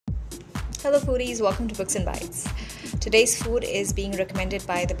Hello foodies, welcome to Books and Bites. Today's food is being recommended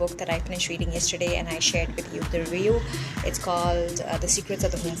by the book that I finished reading yesterday and I shared with you the review. It's called The Secrets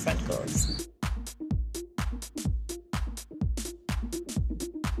of the Homefront Girls.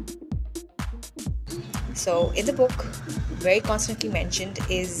 So in the book, very constantly mentioned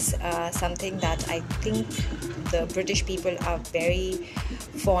is something that I think the British people are very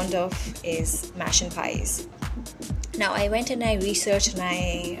fond of is mash and pies. Now I went and I researched and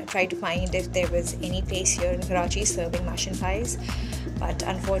I tried to find if there was any place here in Karachi serving mash and pies, but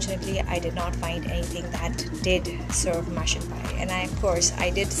unfortunately I did not find anything that did serve mash and pie. And I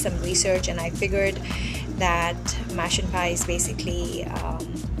did some research and I figured that mash and pie is basically a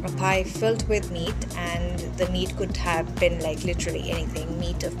pie filled with meat, and the meat could have been like literally anything: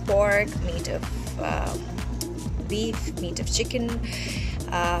 meat of pork, meat of beef, meat of chicken,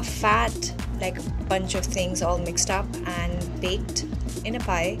 fat, like a bunch of things all mixed up and baked in a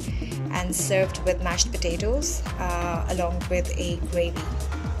pie and served with mashed potatoes along with a gravy,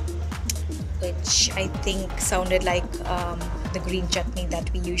 which I think sounded like the green chutney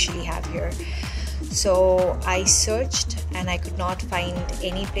that we usually have here. So I searched and I could not find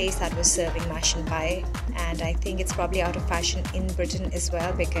any place that was serving mash and pie, and I think it's probably out of fashion in Britain as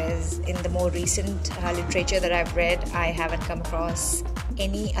well, because in the more recent literature that I've read, I haven't come across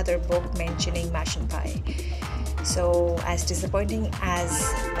any other book mentioning mash and pie. So as disappointing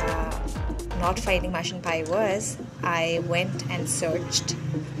as not finding mash and pie was, I went and searched.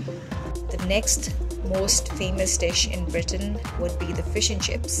 The next most famous dish in Britain would be the fish and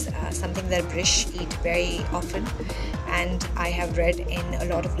chips, something that British eat very often, and I have read in a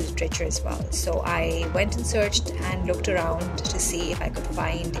lot of literature as well. So I went and searched and looked around to see if I could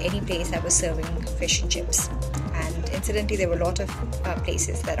find any place that was serving fish and chips. And incidentally, there were a lot of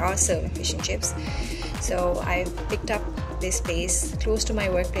places that are serving fish and chips. So I've picked up this place close to my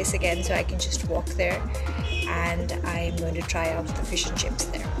workplace again, so I can just walk there, and I'm going to try out the fish and chips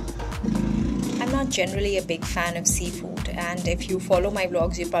there. I'm not generally a big fan of seafood, and if you follow my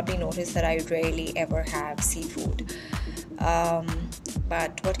vlogs, you probably notice that I rarely ever have seafood.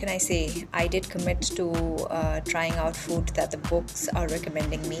 But what can I say? I did commit to trying out food that the books are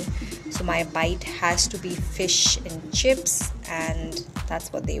recommending me. So my bite has to be fish and chips, and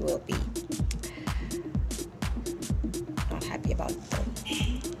that's what they will be. Not happy about them.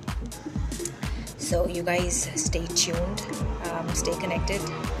 So you guys stay tuned, stay connected,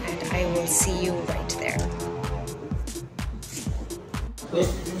 and I will see you right there.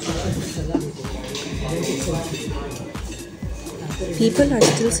 People are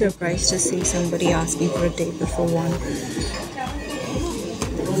still surprised to see somebody asking for a table for one.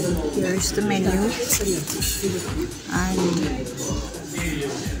 Here's the menu, and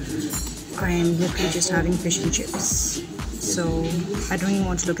I am literally just having fish and chips. So I don't even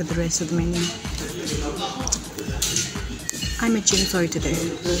want to look at the rest of the menu. I'm itching soy today.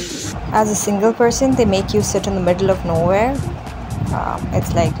 As a single person, they make you sit in the middle of nowhere.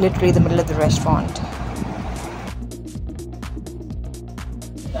 It's like literally the middle of the restaurant.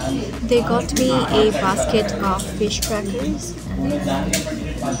 They got me a basket of fish crackers, and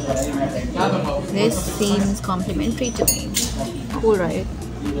this seems complimentary to me. Cool, right?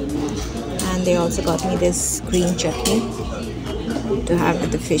 And they also got me this green chutney to have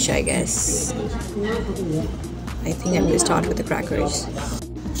with the fish, I guess. I think I'm going to start with the crackers.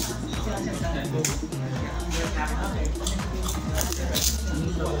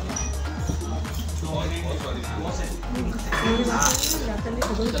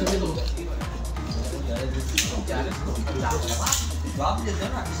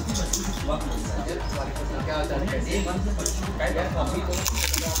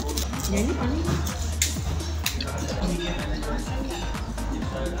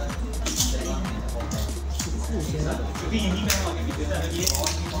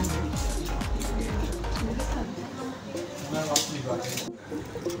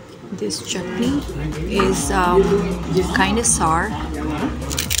 This chutney is kind of sour.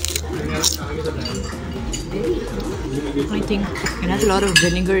 I think it has a lot of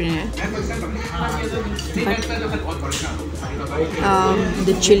vinegar in it, but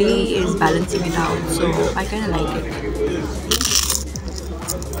the chili is balancing it out, so I kind of like it.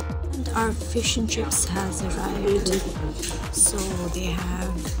 And our fish and chips has arrived, so they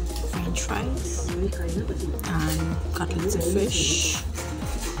have French fries and cutlets of fish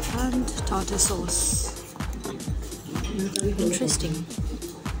and tartar sauce. Interesting.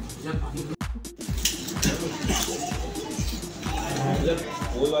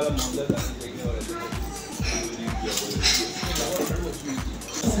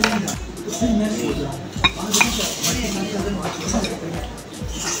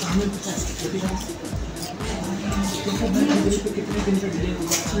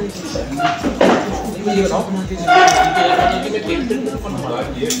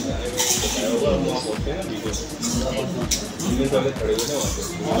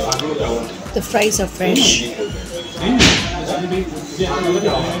 The fries are fresh.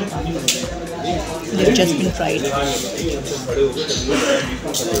 They've just been fried.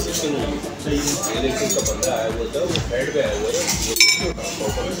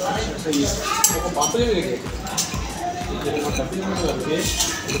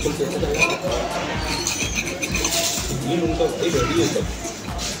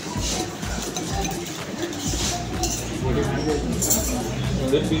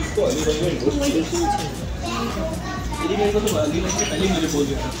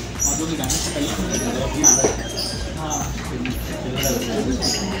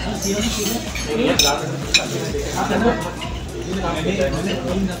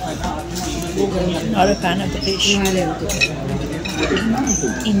 Not a fan of the fish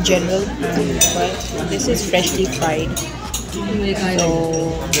in general, but this is freshly fried, so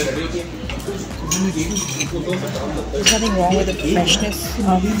there's nothing wrong with the freshness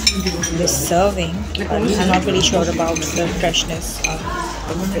of this serving. I'm not really sure about the freshness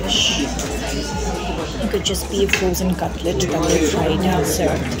of the fish. It could just be a frozen cutlet that they fried and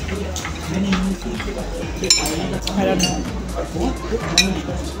served. I don't know.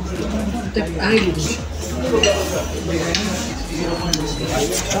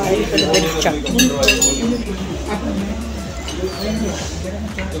 Let's try it with a bit of chutney.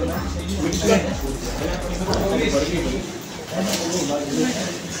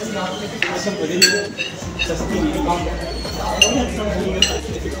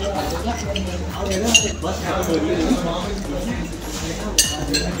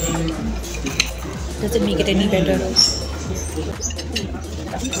 Does it make it any better?